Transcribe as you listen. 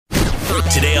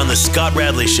Today on the Scott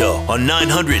Radley Show on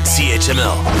 900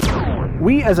 CHML.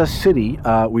 We as a city,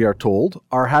 we are told,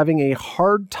 are having a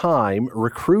hard time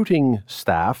recruiting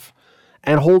staff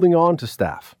and holding on to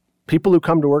staff. People who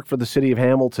come to work for the city of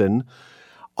Hamilton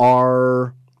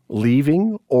are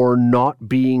leaving or not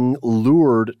being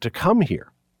lured to come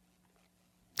here.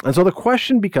 And so the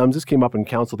question becomes, this came up in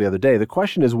council the other day, the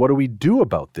question is, what do we do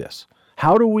about this?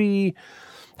 How do we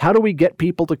get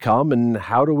people to come and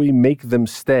how do we make them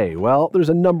stay? Well, there's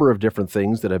a number of different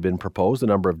things that have been proposed, a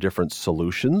number of different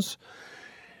solutions.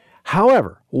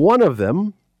 However, one of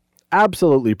them,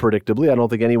 absolutely predictably, I don't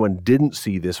think anyone didn't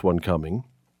see this one coming,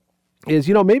 is,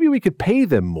 maybe we could pay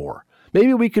them more.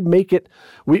 Maybe we could make it,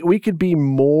 we could be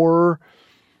more,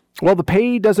 well, the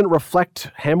pay doesn't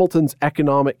reflect Hamilton's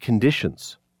economic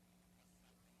conditions.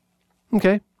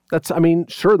 Okay,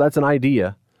 sure, that's an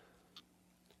idea.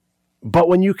 But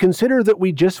when you consider that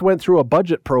we just went through a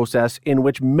budget process in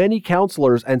which many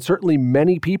councillors and certainly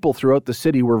many people throughout the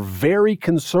city were very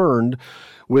concerned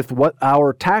with what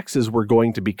our taxes were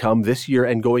going to become this year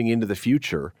and going into the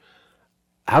future,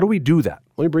 how do we do that?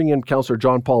 Let me bring in Councillor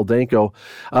Paul Danko.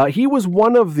 He was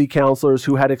one of the councillors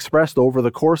who had expressed over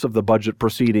the course of the budget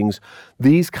proceedings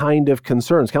these kind of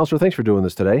concerns. Councillor, thanks for doing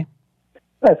this today.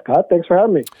 Hi, Scott. Thanks for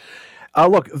having me.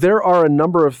 Look, there are a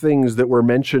number of things that were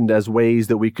mentioned as ways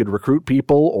that we could recruit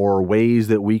people or ways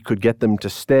that we could get them to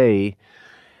stay.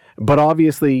 But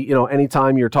obviously,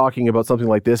 anytime you're talking about something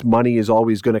like this, money is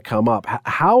always going to come up.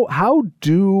 How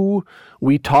do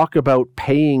we talk about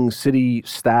paying city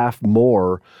staff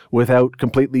more without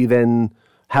completely then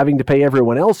having to pay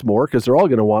everyone else more because they're all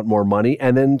going to want more money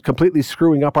and then completely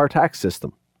screwing up our tax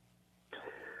system?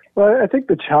 Well, I think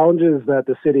the challenges that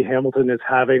the city of Hamilton is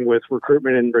having with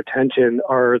recruitment and retention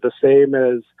are the same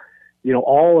as,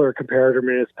 all our comparator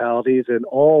municipalities and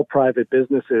all private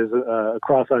businesses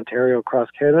across Ontario, across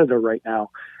Canada right now.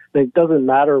 It doesn't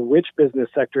matter which business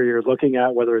sector you're looking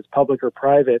at, whether it's public or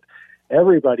private,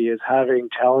 everybody is having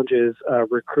challenges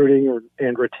recruiting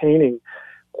and retaining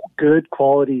good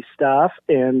quality staff.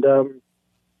 And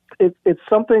it's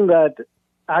something that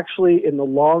actually in the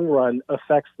long run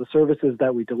affects the services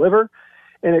that we deliver.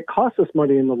 And it costs us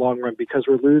money in the long run because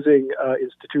we're losing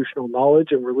institutional knowledge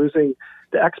and we're losing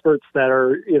the experts that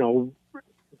are,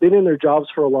 been in their jobs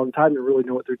for a long time and really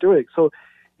know what they're doing. So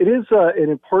it is an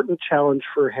important challenge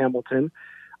for Hamilton.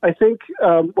 I think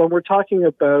when we're talking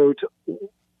about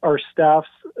our staff's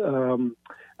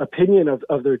opinion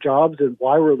of their jobs and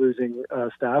why we're losing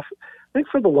staff, I think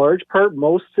for the large part,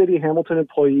 most City of Hamilton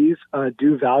employees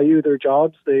do value their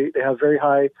jobs. They have very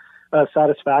high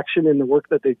satisfaction in the work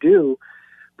that they do.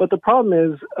 But the problem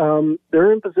is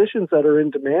they're in positions that are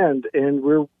in demand, and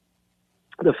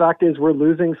the fact is we're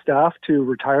losing staff to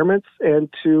retirements and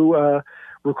to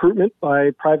recruitment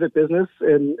by private business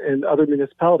and other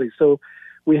municipalities. So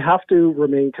we have to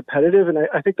remain competitive, and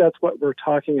I think that's what we're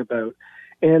talking about.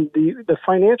 And the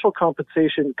financial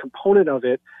compensation component of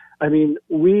it,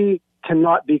 we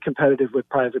cannot be competitive with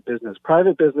private business.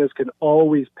 Private business can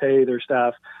always pay their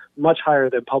staff much higher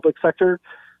than public sector.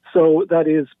 So that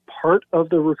is part of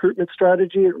the recruitment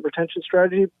strategy and retention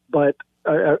strategy, but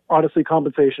honestly,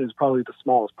 compensation is probably the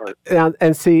smallest part. And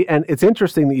it's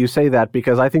interesting that you say that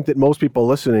because I think that most people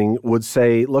listening would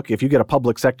say, look, if you get a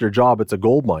public sector job, it's a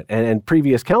goldmine. And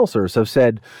previous councillors have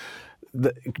said,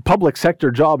 the public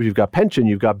sector jobs, you've got pension,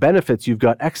 you've got benefits, you've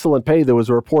got excellent pay. There was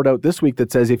a report out this week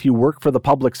that says if you work for the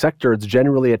public sector, it's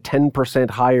generally a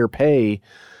 10% higher pay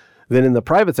than in the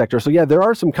private sector. So yeah, there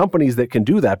are some companies that can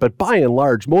do that, but by and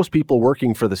large, most people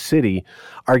working for the city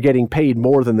are getting paid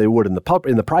more than they would in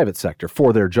the private sector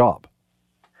for their job.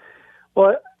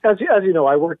 Well, as you know,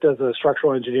 I worked as a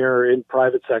structural engineer in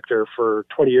private sector for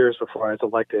 20 years before I was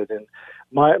elected, and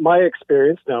my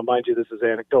experience, now mind you, this is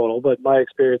anecdotal, but my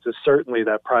experience is certainly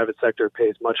that private sector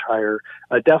pays much higher.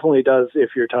 Definitely does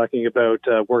if you're talking about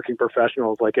working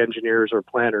professionals like engineers or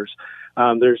planners.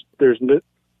 There's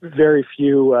very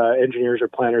few engineers or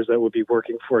planners that would be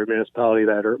working for a municipality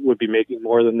that would be making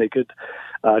more than they could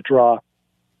draw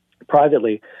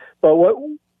privately. But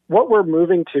what we're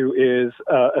moving to is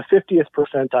a 50th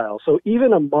percentile. So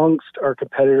even amongst our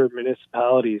competitor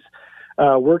municipalities,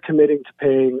 we're committing to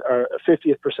paying a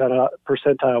 50th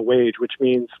percentile wage, which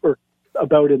means we're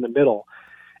about in the middle.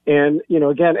 And,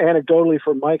 again, anecdotally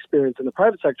from my experience in the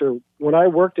private sector, when I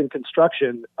worked in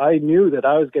construction, I knew that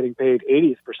I was getting paid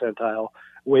 80th percentile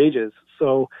wages.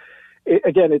 So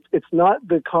it's not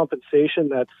the compensation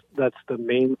that's the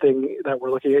main thing that we're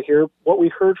looking at here. What we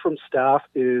heard from staff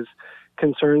is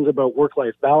concerns about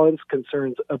work-life balance,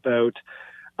 concerns about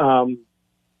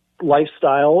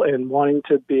lifestyle and wanting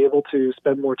to be able to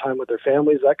spend more time with their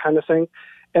families, that kind of thing.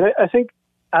 And I think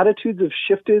attitudes have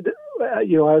shifted,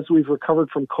 as we've recovered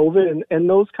from COVID, and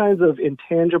those kinds of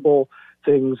intangible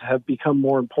things have become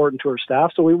more important to our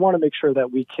staff. So we want to make sure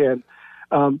that we can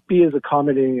be as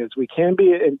accommodating as we can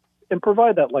be and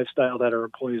provide that lifestyle that our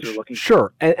employees are looking for.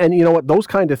 Sure. And you know what? Those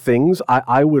kind of things,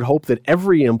 I would hope that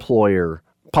every employer,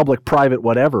 public, private,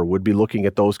 whatever, would be looking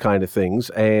at those kind of things.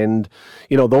 And,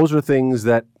 those are things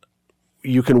that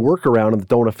you can work around and that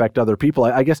don't affect other people.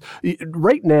 I guess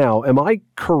right now, am I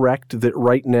correct that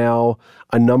right now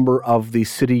a number of the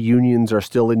city unions are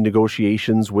still in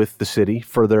negotiations with the city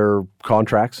for their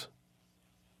contracts?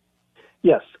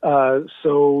 Yes.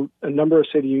 So a number of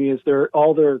city unions,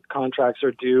 all their contracts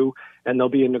are due, and they'll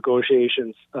be in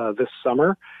negotiations this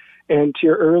summer. And to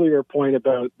your earlier point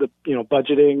about the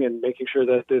budgeting and making sure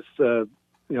that this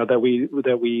that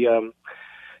we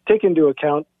take into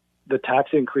account the tax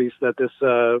increase that this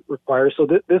requires. So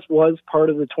this was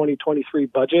part of the 2023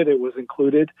 budget. It was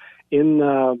included in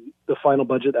the final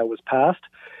budget that was passed.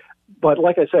 But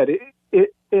like I said,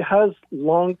 it has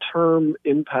long-term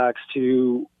impacts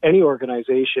to any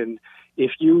organization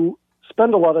if you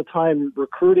spend a lot of time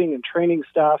recruiting and training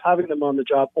staff, having them on the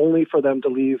job only for them to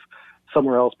leave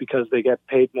somewhere else because they get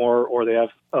paid more or they have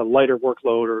a lighter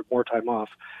workload or more time off.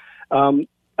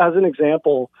 As an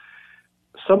example,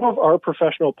 some of our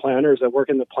professional planners that work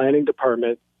in the planning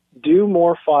department do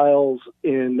more files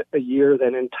in a year than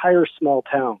an entire small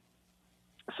town.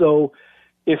 So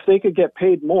if they could get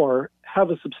paid more,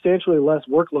 have a substantially less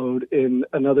workload in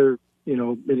another,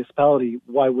 municipality,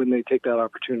 why wouldn't they take that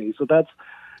opportunity? So that's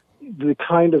the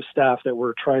kind of staff that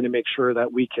we're trying to make sure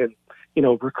that we can,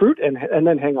 recruit and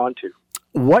then hang on to.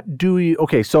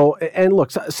 And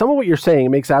look, some of what you're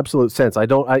saying makes absolute sense.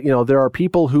 There are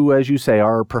people who, as you say,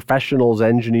 are professionals,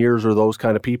 engineers, or those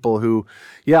kind of people who,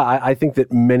 I think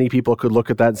that many people could look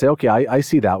at that and say, okay, I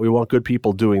see that. We want good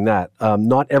people doing that.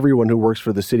 Not everyone who works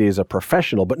for the city is a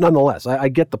professional, but nonetheless, I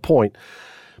get the point.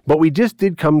 But we just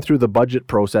did come through the budget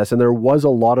process, and there was a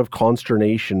lot of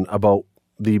consternation about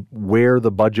where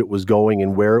the budget was going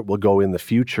and where it will go in the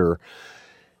future.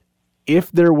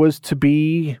 If there was to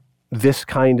be this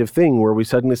kind of thing where we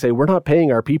suddenly say, we're not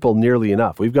paying our people nearly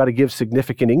enough, we've got to give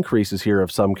significant increases here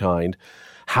of some kind,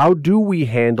 how do we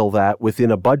handle that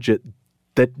within a budget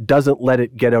that doesn't let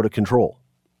it get out of control?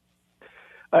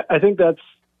 I think that's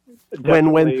by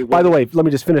the way, let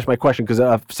me just finish my question because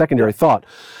a secondary thought.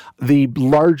 The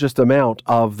largest amount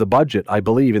of the budget, I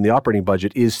believe, in the operating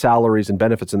budget is salaries and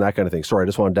benefits and that kind of thing. Sorry, I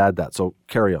just wanted to add that. So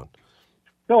carry on.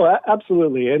 No,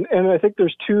 absolutely. And I think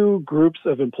there's two groups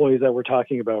of employees that we're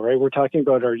talking about, right? We're talking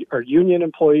about our union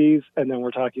employees, and then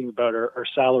we're talking about our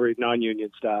salaried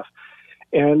non-union staff.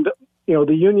 And,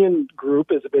 the union group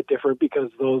is a bit different because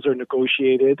those are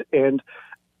negotiated. And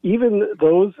even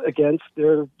those against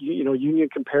their, union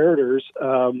comparators,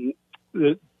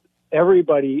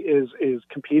 everybody is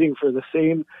competing for the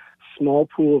same small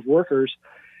pool of workers.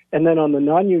 And then on the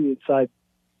non-union side,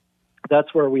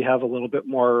 that's where we have a little bit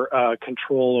more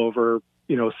control over,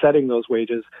 setting those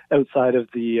wages outside of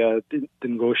the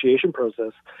negotiation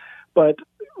process. But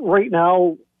right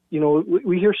now,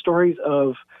 we hear stories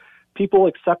of people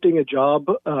accepting a job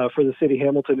for the city of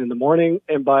Hamilton in the morning,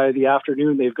 and by the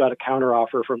afternoon, they've got a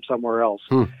counteroffer from somewhere else.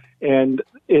 And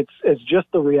it's just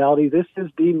the reality. This is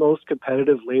the most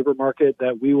competitive labor market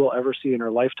that we will ever see in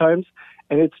our lifetimes,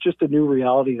 and it's just a new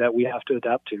reality that we have to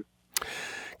adapt to.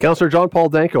 Councillor John Paul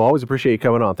Danko, always appreciate you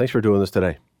coming on. Thanks for doing this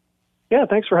today. Yeah,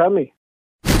 thanks for having me.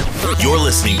 You're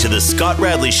listening to the Scott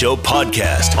Radley Show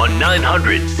podcast on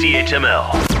 900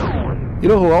 CHML. You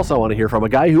know who else I want to hear from? A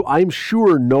guy who I'm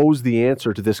sure knows the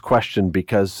answer to this question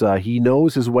because he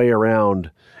knows his way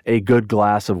around a good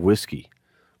glass of whiskey.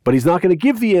 But he's not going to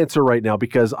give the answer right now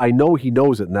because I know he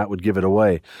knows it and that would give it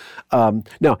away.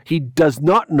 Now, he does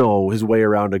not know his way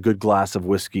around a good glass of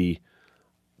whiskey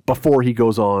before he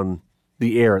goes on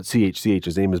the air at CHCH.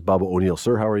 His name is Bubba O'Neil.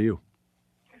 Sir, how are you?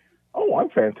 Oh, I'm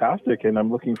fantastic, and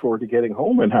I'm looking forward to getting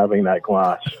home and having that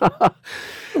glass.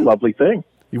 It's a lovely thing.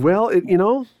 Well,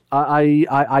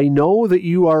 I know that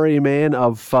you are a man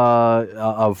of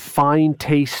fine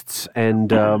tastes, and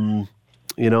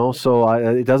so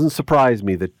it doesn't surprise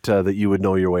me that you would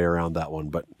know your way around that one.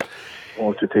 But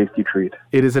well, it's a tasty treat.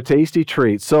 It is a tasty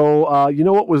treat. So, you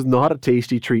know what was not a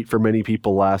tasty treat for many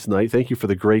people last night? Thank you for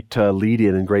the great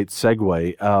lead-in and great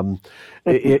segue.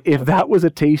 If that was a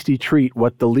tasty treat,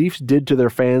 what the Leafs did to their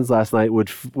fans last night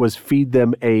was feed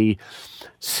them a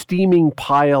steaming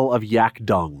pile of yak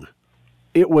dung.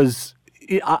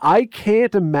 I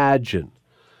can't imagine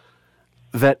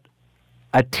that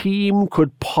a team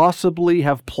could possibly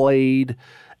have played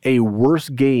a worse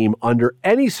game under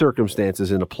any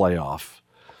circumstances in a playoff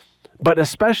But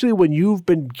especially when you've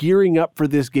been gearing up for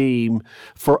this game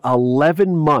for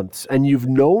 11 months and you've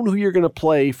known who you're going to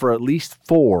play for at least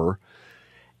 4,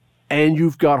 and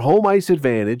you've got home ice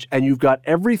advantage and you've got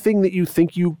everything that you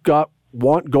think you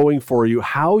want going for you,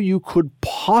 how you could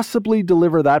possibly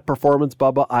deliver that performance,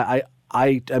 Bubba,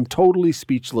 I am totally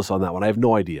speechless on that one. I have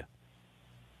no idea.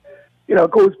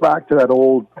 It goes back to that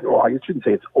old, I shouldn't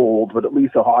say it's old, but at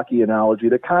least a hockey analogy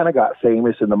that kind of got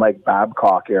famous in the Mike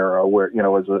Babcock era where,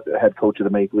 as a head coach of the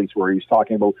Maple Leafs, where he's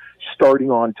talking about starting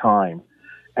on time.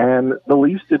 And the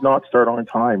Leafs did not start on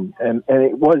time. And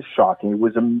it was shocking. It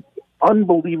was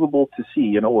unbelievable to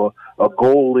see, a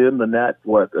goal in the net,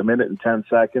 a minute and 10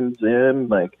 seconds in,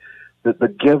 like the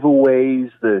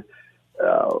giveaways, the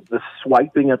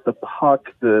swiping at the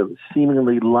puck, the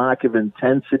seemingly lack of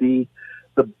intensity,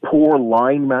 the poor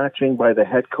line matching by the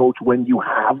head coach when you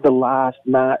have the last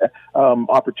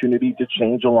opportunity to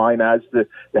change a line as the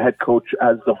head coach,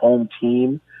 as the home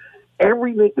team.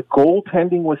 Everything, the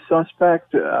goaltending was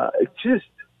suspect. It just...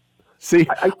 See,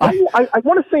 I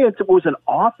want to say it was an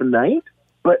off night,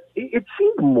 but it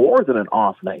seemed more than an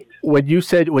off night. When you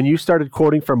started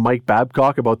quoting from Mike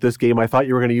Babcock about this game, I thought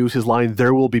you were going to use his line,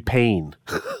 "There will be pain."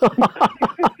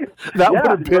 That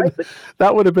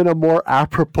would have been a more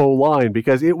apropos line,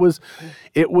 because it was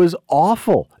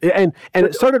awful, and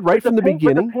it started right from the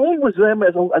beginning. But the pain was them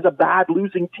as a bad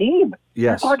losing team.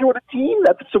 Yes, you're talking about a team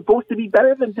that's supposed to be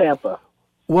better than Tampa.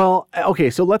 Well, okay,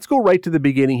 so let's go right to the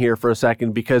beginning here for a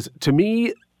second, because to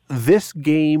me, this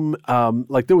game,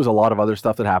 there was a lot of other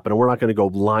stuff that happened, and we're not going to go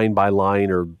line by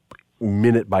line or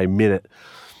minute by minute,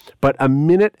 but a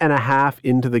minute and a half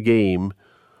into the game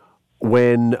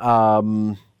when,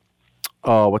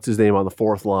 what's his name on the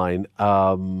fourth line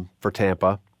for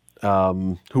Tampa,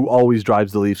 who always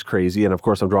drives the Leafs crazy, and of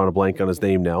course I'm drawing a blank on his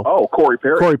name now. Oh, Corey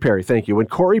Perry. Corey Perry, thank you. When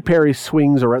Corey Perry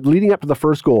swings around, leading up to the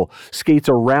first goal, skates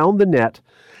around the net,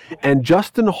 and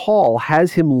Justin Hall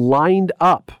has him lined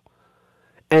up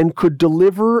and could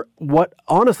deliver what,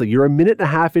 honestly, you're a minute and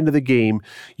a half into the game,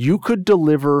 you could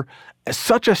deliver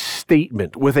such a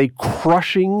statement with a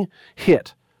crushing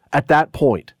hit at that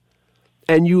point.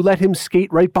 And you let him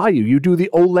skate right by you. You do the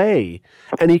Olay,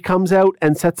 and he comes out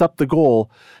and sets up the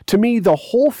goal. To me, the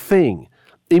whole thing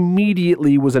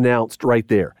immediately was announced right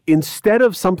there. Instead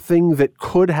of something that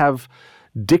could have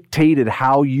dictated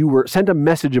how you were, sent a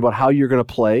message about how you're going to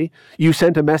play, you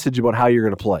sent a message about how you're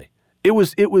going to play.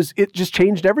 It just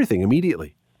changed everything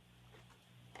immediately.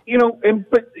 I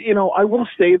will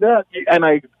say that, and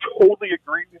I totally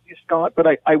agree with you, Scott, but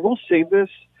I will say this.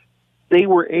 They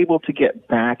were able to get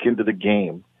back into the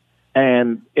game,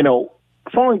 and,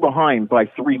 falling behind by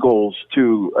 3 goals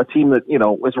to a team that,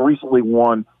 has recently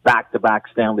won back-to-back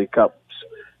Stanley Cups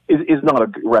is not a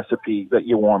recipe that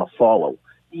you want to follow.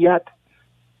 Yet,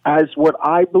 as what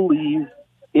I believe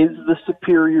is the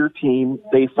superior team,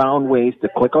 they found ways to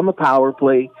click on the power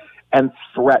play and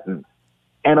threaten.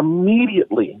 And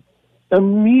immediately,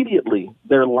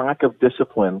 their lack of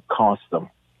discipline cost them.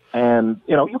 And,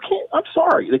 you can't, I'm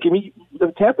sorry,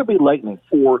 the Tampa Bay Lightning,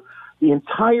 for the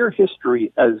entire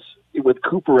history with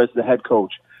Cooper as the head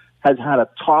coach, has had a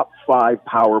top 5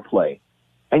 power play.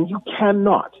 And you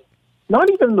cannot, not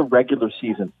even in the regular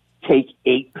season, take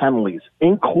 8 penalties,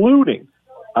 including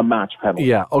a match penalty.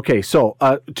 Yeah, okay. So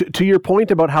to your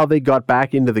point about how they got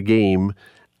back into the game,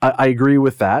 I agree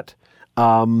with that.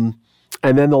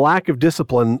 And then the lack of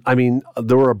discipline, I mean,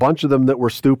 there were a bunch of them that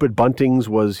were stupid. Bunting's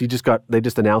they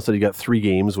just announced that he got 3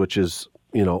 games, which is,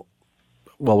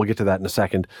 we'll get to that in a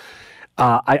second.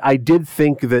 I did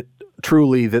think that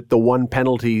truly that the one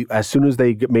penalty, as soon as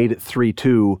they made it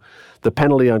 3-2, the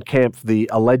penalty on Kampf, the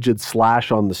alleged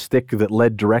slash on the stick that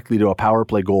led directly to a power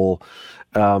play goal,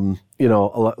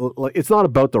 it's not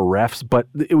about the refs, but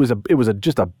it was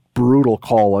just a brutal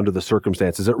call under the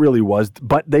circumstances. It really was.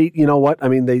 But they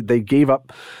gave up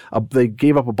a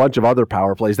bunch of other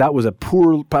power plays. That was a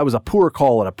poor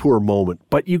call at a poor moment.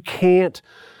 But you can't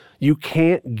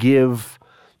give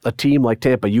a team like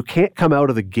Tampa, you can't come out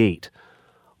of the gate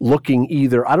looking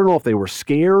either, I don't know if they were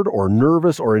scared or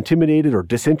nervous or intimidated or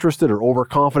disinterested or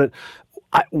overconfident.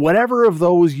 Whatever of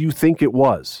those you think it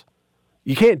was,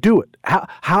 you can't do it.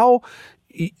 How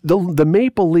the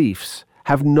Maple Leafs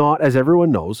have not, as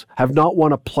everyone knows, have not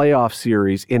won a playoff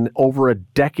series in over a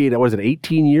decade. Was it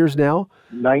 18 years now?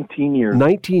 19 years.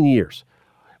 19 years.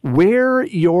 Where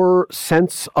your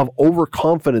sense of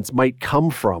overconfidence might come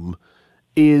from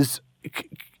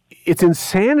it's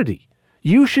insanity.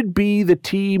 You should be the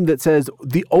team that says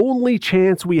the only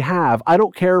chance we have, I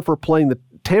don't care if we're playing the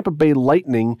Tampa Bay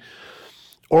Lightning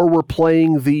or we're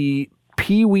playing the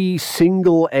Pee Wee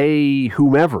single A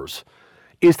whomevers.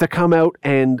 is to come out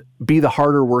and be the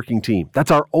harder working team.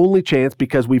 That's our only chance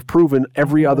because we've proven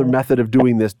every other method of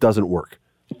doing this doesn't work.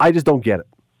 I just don't get it.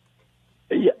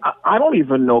 Yeah, I don't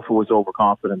even know if it was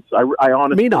overconfidence. I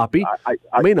honestly may not be.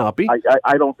 May not be.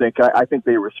 I don't think. I think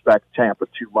they respect Tampa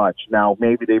too much. Now,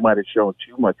 maybe they might have shown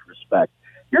too much respect.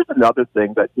 Here's another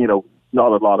thing that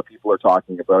not a lot of people are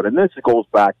talking about, and this goes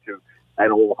back to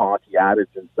an old hockey adage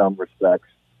in some respects: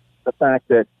 the fact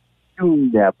that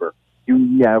you never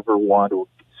want to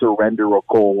surrender a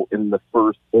goal in the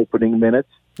first opening minutes.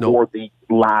 Nope. Or the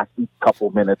last couple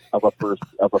minutes of a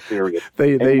period.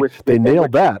 They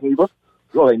nailed that.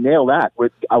 Well, they nailed that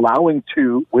with allowing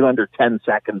two with under 10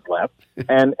 seconds left,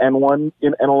 and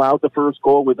allowed the first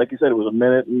goal with, like you said, it was a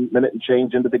minute and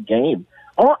change into the game.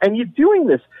 Oh, and you're doing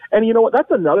this, and you know what?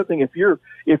 That's another thing. If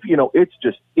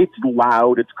it's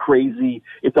loud, it's crazy.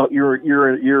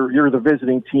 You're the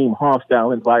visiting team,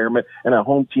 hostile environment, and a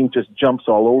home team just jumps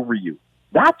all over you.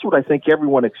 That's what I think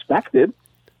everyone expected.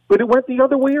 But it went the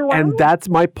other way around. And that's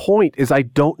my point, is I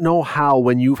don't know how,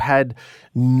 when you've had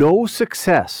no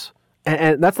success,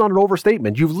 and that's not an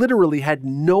overstatement, you've literally had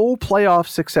no playoff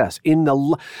success. I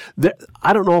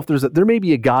don't know if there may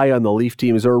be a guy on the Leaf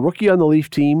team. Is there a rookie on the Leaf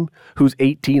team who's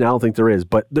 18? I don't think there is.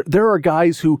 But there are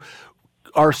guys who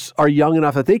are young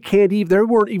enough that they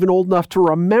weren't even old enough to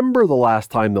remember the last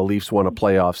time the Leafs won a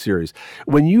playoff series.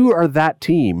 When you are that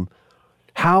team,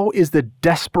 how is the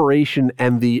desperation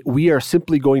and we are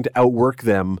simply going to outwork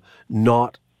them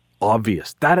not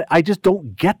obvious? That I just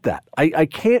don't get that. I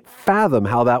can't fathom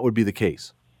how that would be the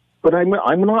case. But I'm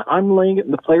laying it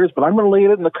in the players, but I'm going to lay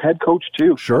it in the head coach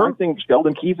too. Sure. I think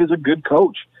Sheldon Keefe is a good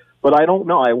coach, but I don't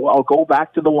know. I'll go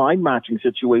back to the line matching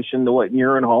situation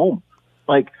near and home.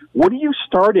 Like, what are you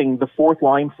starting the fourth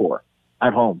line for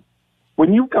at home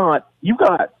when you've got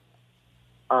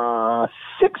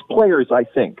 6 players, I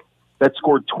think, that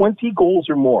scored 20 goals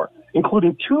or more,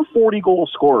 including 2 40-goal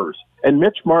scorers, and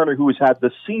Mitch Marner, who has had the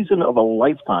season of a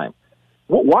lifetime.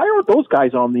 Why aren't those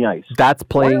guys on the ice? That's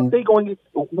playing. Why aren't they going?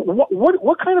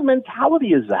 What kind of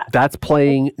mentality is that? That's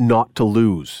playing not to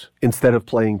lose instead of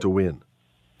playing to win.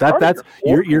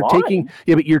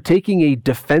 You're taking a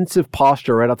defensive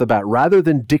posture right off the bat rather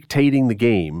than dictating the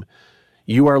game.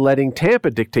 You are letting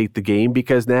Tampa dictate the game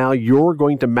because now you're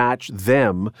going to match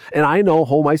them. And I know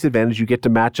home ice advantage, you get to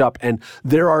match up. And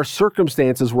there are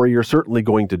circumstances where you're certainly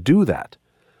going to do that.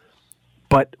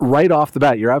 But right off the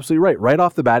bat, you're absolutely right. Right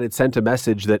off the bat, it sent a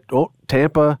message that,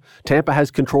 Tampa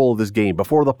has control of this game.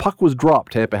 Before the puck was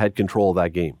dropped, Tampa had control of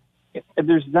that game. And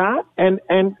there's that. And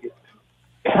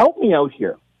help me out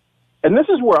here. And this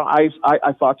is where I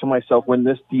thought to myself when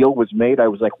this deal was made, I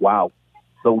was like, wow,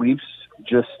 the Leafs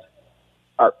just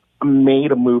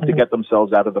made a move to get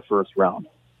themselves out of the first round.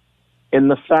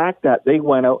 And the fact that they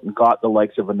went out and got the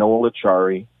likes of Noah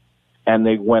Acciari and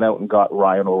they went out and got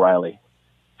Ryan O'Reilly,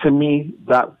 to me,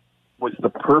 that was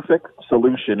the perfect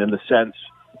solution in the sense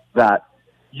that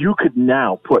you could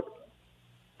now put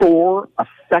 4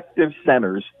 effective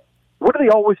centers. What do they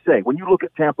always say? When you look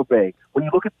at Tampa Bay, when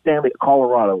you look at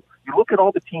Colorado, you look at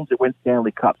all the teams that win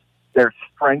Stanley Cups, their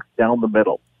strength down the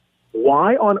middle.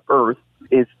 Why on earth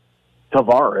is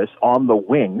Tavares on the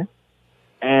wing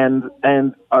and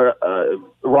Ryan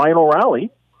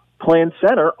O'Reilly playing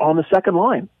center on the second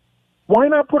line? Why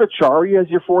not put Acciari as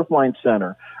your fourth line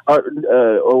center,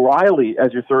 O'Reilly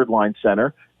as your third line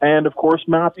center, and of course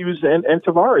Matthews and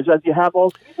Tavares as you have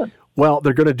all season? Well,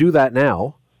 they're going to do that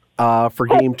now for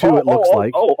Game 2. It looks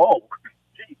like.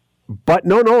 But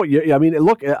no. I mean,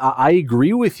 look, I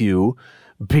agree with you.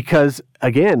 Because,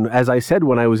 again, as I said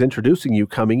when I was introducing you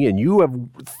coming in,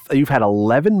 you've had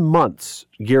 11 months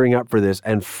gearing up for this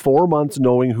and 4 months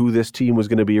knowing who this team was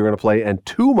going to be you're going to play and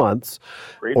 2 months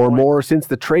more since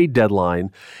the trade deadline.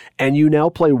 And you now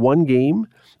play one game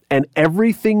and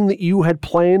everything that you had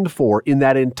planned for in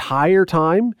that entire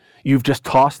time, you've just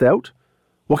tossed out.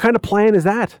 What kind of plan is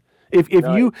that? If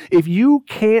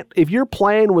your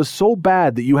plan was so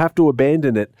bad that you have to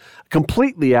abandon it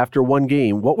completely after one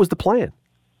game, what was the plan?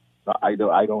 I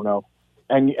don't know.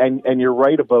 And you're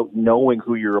right about knowing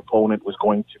who your opponent was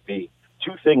going to be.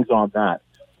 2 things on that.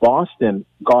 Boston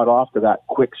got off to that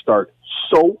quick start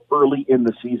so early in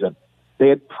the season. They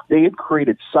had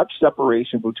created such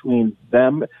separation between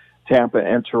them, Tampa,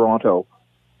 and Toronto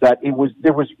that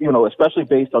there was especially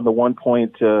based on the 1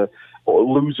 point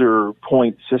loser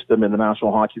point system in the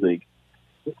National Hockey League.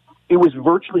 It was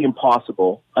virtually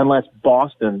impossible unless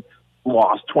Boston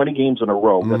lost 20 games in a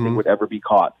row that they would ever be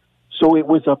caught. So it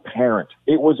was apparent.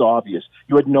 It was obvious.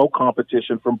 You had no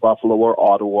competition from Buffalo or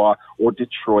Ottawa or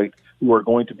Detroit, who are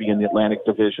going to be in the Atlantic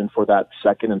Division for that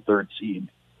second and third seed.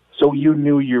 So you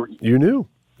knew You knew.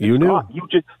 You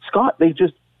Scott, knew.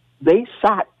 They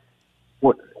sat,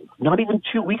 not even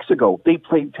 2 weeks ago, they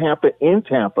played Tampa in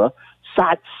Tampa,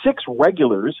 sat 6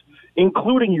 regulars,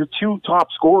 including your 2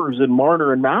 top scorers in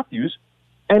Marner and Matthews,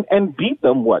 and beat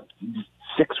them, 6-4-1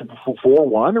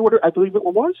 or whatever, I believe it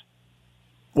was?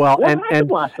 Well, what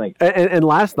happened last night? And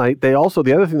last night, the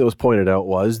other thing that was pointed out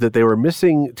was that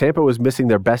Tampa was missing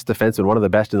their best defenseman, one of the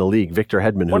best in the league, Victor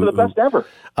Hedman. One of the best ever.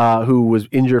 Who was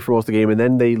injured for most of the game. And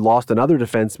then they lost another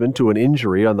defenseman to an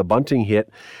injury on the bunting hit.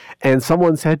 And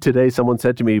someone said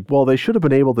to me, well, they should have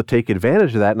been able to take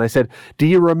advantage of that. And I said, do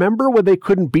you remember when they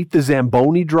couldn't beat the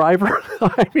Zamboni driver?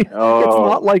 I mean,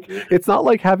 it's not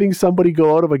like having somebody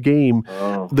go out of a game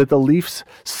that the Leafs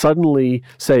suddenly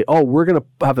say, oh, we're going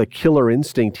to have the killer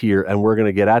instinct here and we're going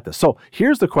to get at this. So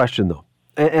here's the question, though.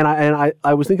 And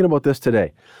I was thinking about this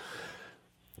today.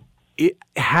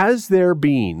 Has there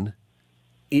been,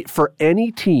 for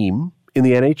any team in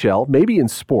the NHL, maybe in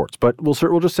sports, but we'll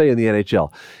just say in the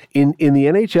NHL, in the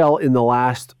NHL in the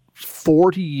last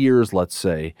 40 years, let's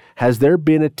say, has there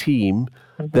been a team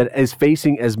that is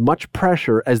facing as much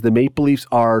pressure as the Maple Leafs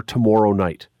are tomorrow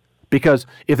night? Because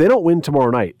if they don't win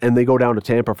tomorrow night and they go down to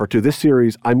Tampa for 2, this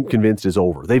series, I'm convinced, is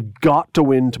over. They've got to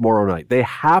win tomorrow night. They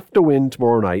have to win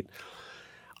tomorrow night.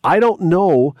 I don't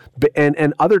know,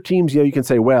 and other teams, you can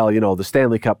say, well, the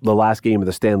Stanley Cup, the last game of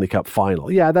the Stanley Cup final.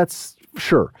 Yeah, that's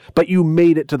sure. But you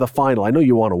made it to the final. I know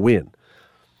you want to win.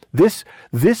 This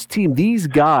team, these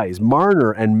guys,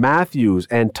 Marner and Matthews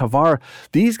and Tavares,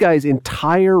 these guys'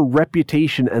 entire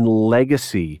reputation and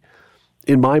legacy,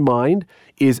 in my mind,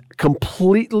 is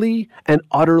completely and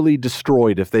utterly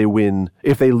destroyed if they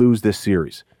lose this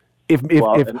series. If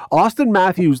Austin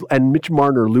Matthews and Mitch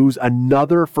Marner lose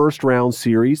another first-round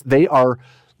series, they are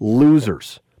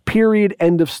losers. Period.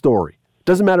 End of story.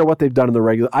 Doesn't matter what they've done in the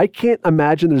regular. I can't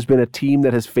imagine there's been a team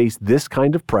that has faced this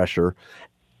kind of pressure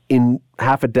in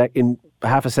half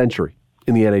a century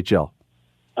in the NHL.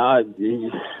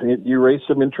 You raised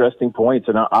some interesting points,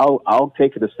 and I'll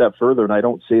take it a step further. And I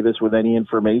don't say this with any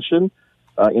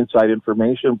inside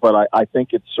information, but I think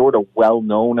it's sort of well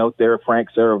known out there. Frank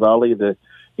Saravelli,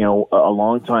 a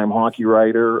longtime hockey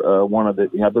writer, I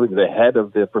believe the head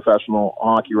of the Professional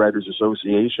Hockey Writers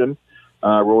Association,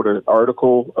 wrote an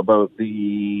article about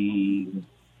the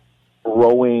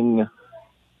growing,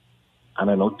 I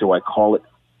don't know, do I call it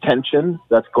tension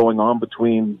that's going on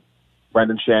between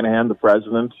Brendan Shanahan, the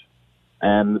president,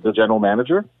 and the general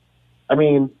manager. I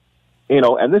mean,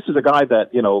 and this is a guy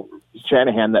that,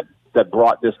 Shanahan that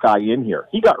brought this guy in here.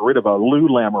 He got rid of a Lou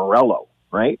Lamoriello,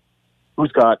 right?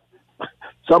 Who's got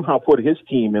somehow put his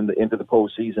team into the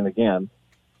postseason again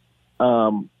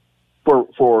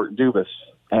for Dubas.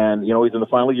 And, he's in the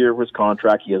final year of his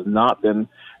contract. He has not been.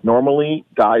 Normally,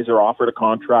 guys are offered a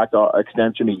contract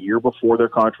extension a year before their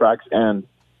contracts end.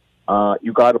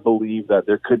 You got to believe that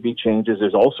there could be changes.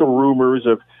 There's also rumors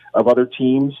of other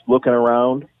teams looking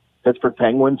around. Pittsburgh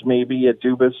Penguins maybe at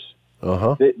Dubas.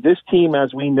 Uh-huh. This team,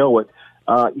 as we know it,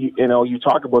 you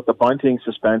talk about the Bunting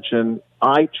suspension.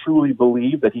 I truly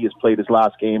believe that he has played his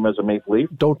last game as a Maple Leaf.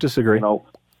 Don't disagree.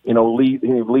 He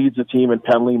leads the team in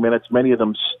penalty minutes, many of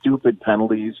them stupid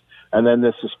penalties, and then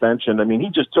this suspension. I mean, he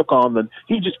just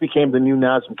became the new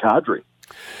Nazem Kadri.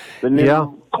 The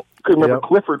new, remember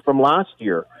Clifford from last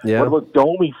year. Yeah. What about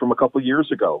Domi from a couple of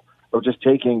years ago of just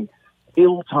taking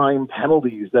ill-timed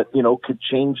penalties that, could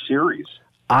change series?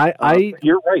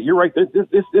 You're right.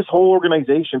 This whole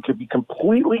organization could be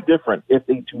completely different if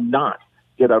they do not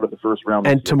get out of the first round.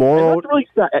 And tomorrow, and that's really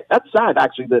sad. That's sad,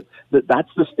 actually. That's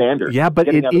the standard. Yeah, but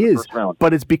it is.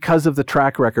 But it's because of the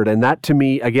track record, and that to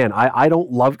me, again, I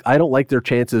don't like their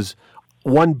chances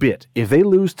one bit. If they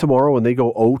lose tomorrow and they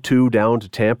go 0-2 down to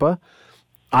Tampa,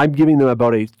 I'm giving them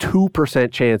about a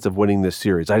 2% chance of winning this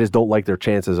series. I just don't like their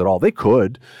chances at all. They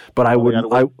could, but I wouldn't.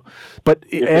 They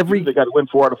got to win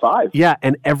 4 out of 5. Yeah,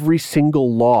 and every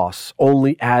single loss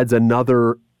only adds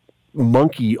another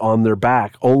monkey on their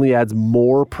back, only adds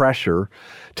more pressure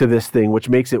to this thing, which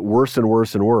makes it worse and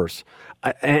worse and worse.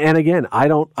 And again, I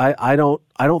don't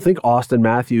think Austin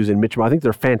Matthews and Mitch, I think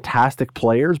they're fantastic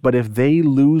players, but if they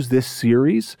lose this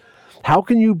series, how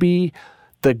can you be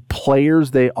the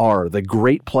players they are, the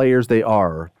great players they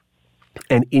are,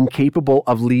 and incapable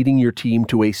of leading your team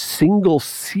to a single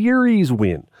series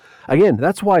win? Again,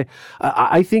 that's why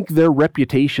I think their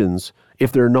reputations,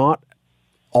 if they're not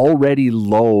already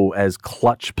low as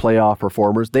clutch playoff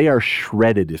performers, they are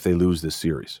shredded if they lose this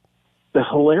series. The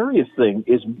hilarious thing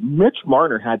is Mitch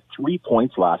Marner had 3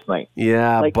 points last night.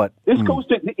 Yeah, but this goes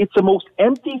to, it's the most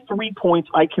empty 3 points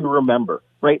I can remember,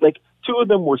 right? Like 2 of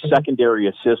them were secondary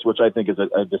assists, which I think is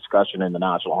a discussion in the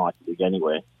National Hockey League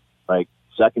anyway. Like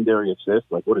secondary assist.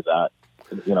 Like, what is that?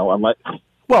 Unless.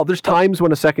 Well, there's times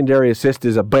when a secondary assist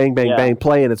is a bang, bang, bang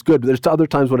play, and it's good. But there's other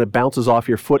times when it bounces off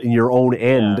your foot in your own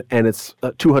end, and it's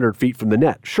 200 feet from the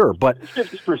net. Sure, but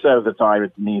 50% of the time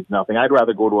it means nothing. I'd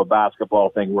rather go to a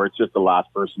basketball thing where it's just the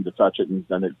last person to touch it, and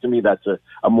to me that's a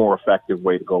more effective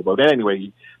way to go about it.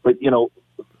 Anyway, but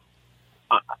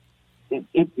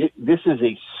this is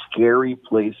a scary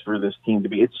place for this team to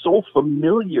be. It's so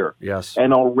familiar. Yes.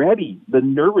 And already the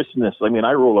nervousness. I mean,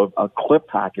 I roll a clip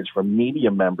package from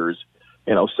media members,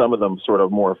 some of them sort of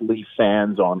more Leaf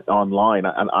fans online.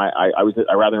 And I was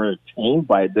rather entertained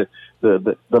by the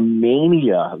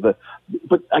mania. But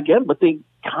they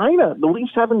the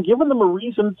Leafs haven't given them a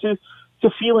reason to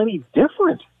feel any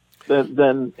different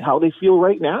than how they feel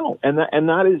right now. And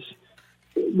that is,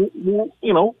 I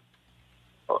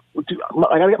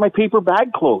got to get my paper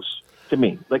bag close to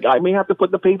me. Like, I may have to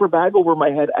put the paper bag over my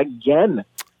head again.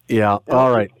 Yeah.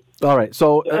 All right.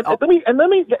 So let me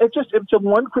just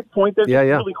one quick point there,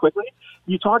 really quickly.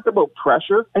 You talked about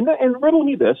pressure, and riddle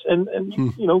me this, and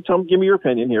give me your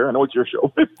opinion here. I know it's your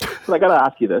show, but I got to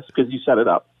ask you this because you set it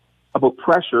up about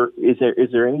pressure. Is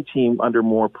there any team under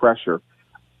more pressure?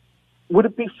 Would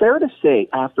it be fair to say,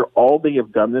 after all they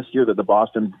have done this year, that the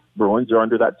Boston Bruins are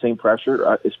under that same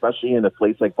pressure, especially in a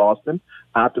place like Boston,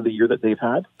 after the year that they've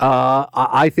had?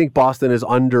 I think Boston is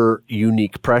under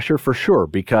unique pressure for sure,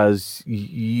 because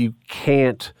you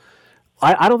can't...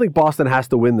 I don't think Boston has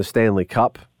to win the Stanley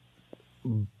Cup,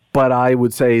 but I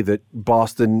would say that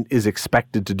Boston is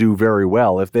expected to do very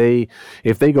well. If they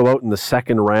go out in the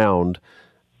second round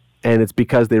and it's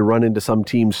because they run into some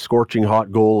team's scorching hot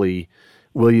goalie,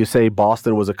 will you say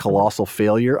Boston was a colossal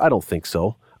failure? I don't think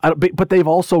so. But they've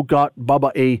also got,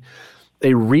 Bubba,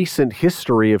 a recent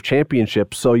history of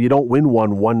championships, so you don't win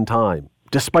one time,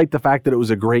 despite the fact that it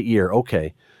was a great year.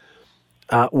 Okay.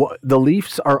 The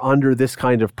Leafs are under this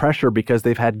kind of pressure because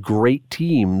they've had great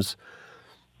teams.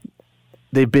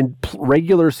 They've been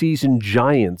regular season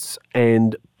giants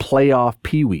and playoff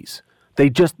peewees. They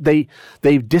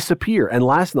disappear. And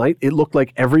last night, it looked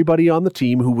like everybody on the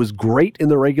team who was great in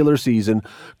the regular season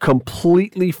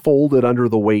completely folded under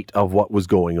the weight of what was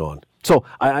going on. So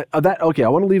I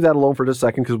want to leave that alone for just a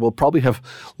second because we'll probably have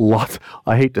lots,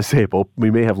 I hate to say it, but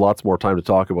we may have lots more time to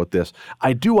talk about this.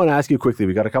 I do want to ask you quickly,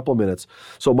 we got a couple of minutes.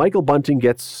 So Michael Bunting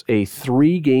gets a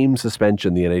 3-game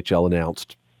suspension, the NHL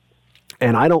announced.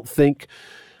 And I don't think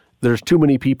there's too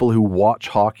many people who watch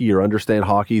hockey or understand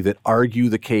hockey that argue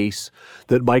the case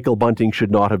that Michael Bunting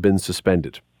should not have been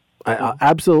suspended.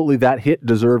 Absolutely, that hit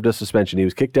deserved a suspension. He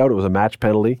was kicked out. It was a match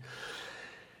penalty.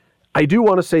 I do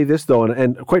want to say this, though,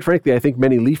 and quite frankly, I think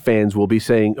many Leaf fans will be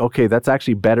saying, okay, that's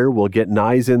actually better. We'll get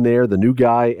Nyes in there, the new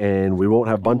guy, and we won't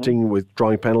have Bunting with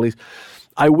drawing penalties.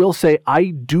 I will say I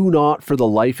do not, for the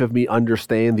life of me,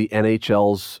 understand the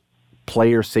NHL's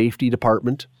player safety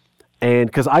department. And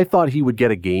because I thought he would get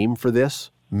a game for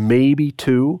this, maybe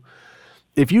 2.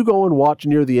 If you go and watch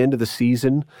near the end of the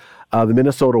season, the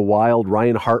Minnesota Wild,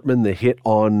 Ryan Hartman, the hit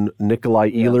on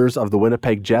Nikolai Ehlers of the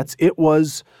Winnipeg Jets, it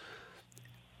was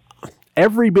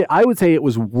every bit, I would say it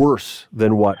was worse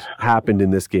than what happened in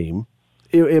this game.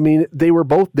 They were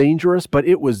both dangerous, but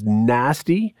it was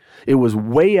nasty. It was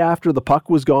way after the puck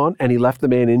was gone, and he left the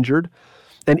man injured.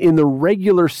 And in the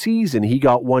regular season, he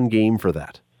got 1 game for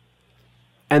that.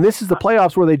 And this is the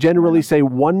playoffs where they generally say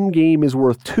 1 game is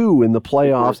worth 2 in the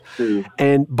playoffs.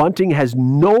 And Bunting has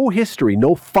no history,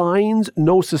 no fines,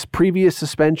 no previous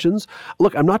suspensions.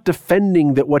 Look, I'm not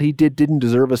defending that what he didn't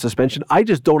deserve a suspension. I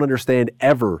just don't understand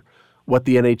ever what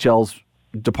the NHL's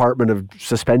Department of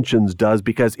Suspensions does,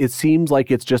 because it seems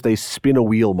like it's just a spin a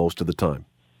wheel most of the time.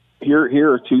 Here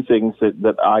are 2 things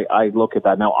that I look at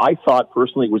that. Now, I thought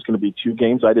personally it was going to be 2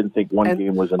 games. I didn't think 1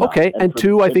 game was enough. Okay, and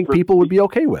 2 I think people would be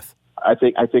okay with. I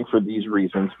think for these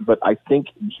reasons, but I think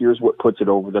here's what puts it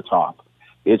over the top.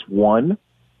 It's 1,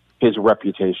 his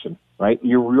reputation, right?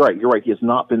 You're right. He has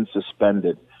not been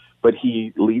suspended, but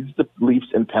he leads the Leafs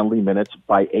in penalty minutes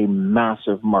by a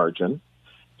massive margin.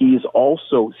 He is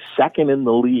also second in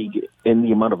the league in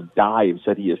the amount of dives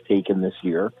that he has taken this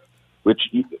year,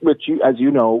 which as you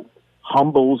know,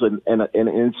 humbles and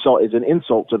is an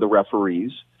insult to the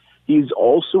referees. He's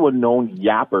also a known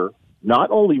yapper,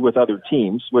 not only with other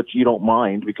teams, which you don't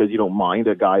mind because you don't mind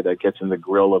a guy that gets in the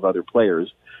grill of other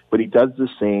players, but he does the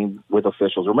same with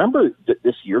officials. Remember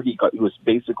this year he was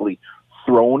basically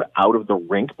thrown out of the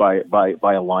rink by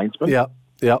a linesman.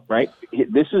 Yeah. Right.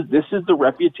 This is the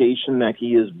reputation that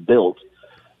he has built.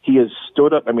 He has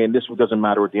stood up. I mean, this doesn't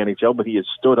matter with the NHL, but he has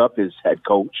stood up his head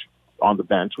coach on the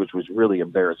bench, which was really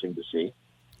embarrassing to see.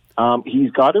 He's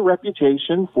got a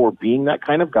reputation for being that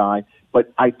kind of guy,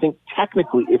 But I think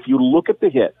technically, if you look at the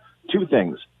hit, two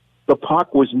things. The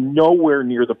puck was nowhere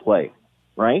near the play,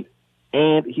 right?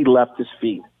 And he left his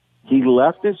feet. He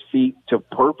left his feet to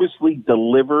purposely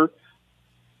deliver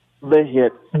the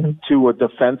hit to a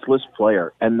defenseless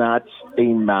player, and that's a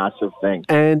massive thing.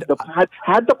 And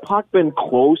had the puck been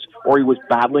close or he was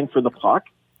battling for the puck,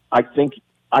 I think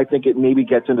it maybe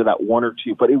gets into that 1 or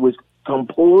 2, but it was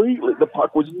completely, the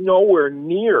puck was nowhere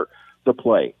near the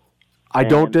play. I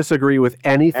don't disagree with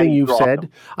anything you've said.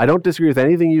 I don't disagree with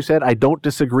anything you said. I don't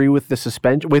disagree with the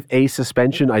suspension, with a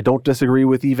suspension. I don't disagree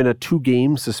with even a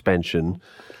 2-game suspension.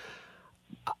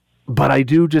 But I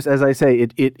do, just as I say,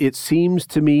 it seems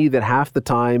to me that half the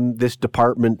time this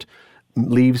department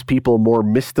leaves people more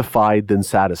mystified than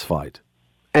satisfied.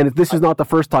 And this is not the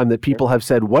first time that people have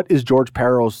said, what is George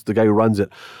Parros, the guy who runs it,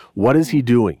 what is he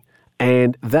doing?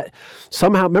 And that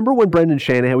somehow, remember when Brendan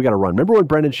Shanahan, we got to run. Remember when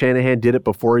Brendan Shanahan did it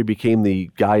before he became the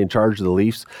guy in charge of the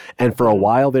Leafs? And for a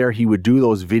while there, he would do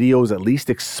those videos at least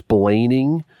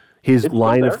explaining his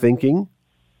line of thinking.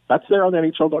 That's there on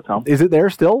NHL.com. Is it there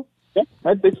still? Yeah,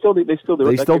 they still do it. They still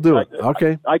do it.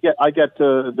 Okay. I get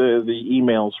the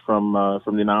emails from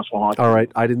the National Hockey. All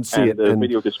right, I didn't see it. The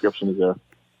video description is there.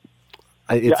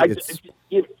 Here's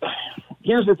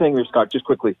the thing, there, Scott. Just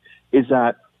quickly, is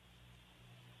that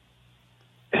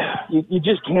you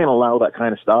just can't allow that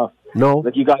kind of stuff. No,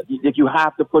 like you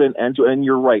have to put an end to it. And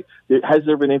you're right. Has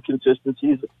there been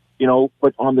inconsistencies?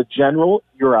 But on the general,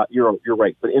 you're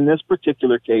right. But in this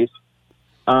particular case,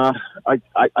 I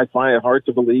find it hard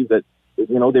to believe that they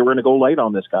were going to go light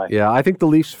on this guy. Yeah, I think the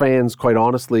Leafs fans, quite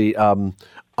honestly,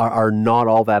 are not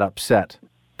all that upset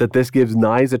that this gives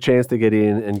Nyes a chance to get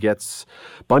in and gets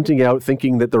Bunting out,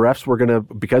 thinking that the refs were going to,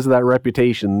 because of that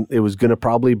reputation, it was going to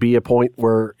probably be a point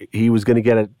where he was going to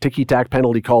get a ticky-tack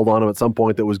penalty called on him at some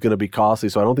point that was going to be costly.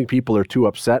 So I don't think people are too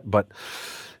upset. But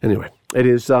anyway, it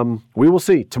is. We will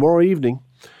see tomorrow evening.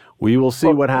 We will see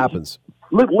what happens.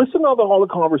 Listen to all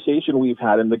the conversation we've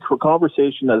had, and the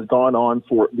conversation has gone on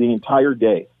for the entire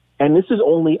day. And this is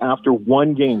only after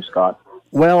one game, Scott.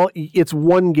 Well, it's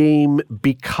one game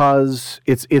because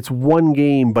it's one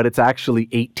game, but it's actually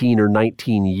 18 or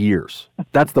 19 years.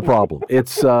 That's the problem.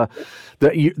 It's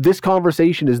this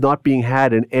conversation is not being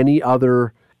had in any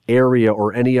other area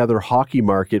or any other hockey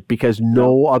market because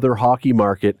no other hockey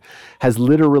market has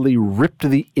literally ripped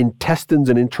the intestines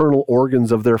and internal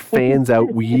organs of their fans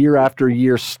out year after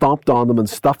year, stomped on them and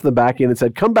stuffed them back in and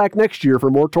said, come back next year for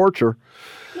more torture.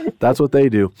 That's what they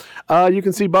do. You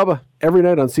can see Bubba every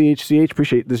night on CHCH.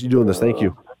 Appreciate you doing this. Thank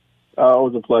you. It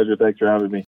was a pleasure. Thanks for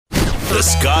having me. The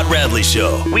Scott Radley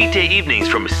Show. Weekday evenings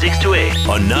from 6 to 8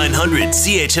 on 900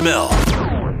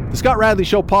 CHML. The Scott Radley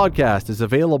Show podcast is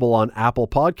available on Apple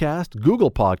Podcast,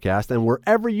 Google Podcast, and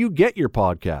wherever you get your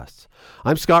podcasts.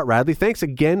 I'm Scott Radley. Thanks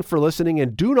again for listening,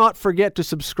 and do not forget to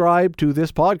subscribe to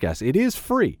this podcast. It is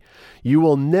free. You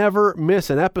will never miss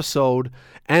an episode,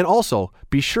 and also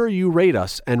be sure you rate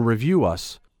us and review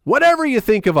us. Whatever you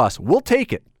think of us, we'll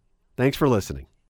take it. Thanks for listening.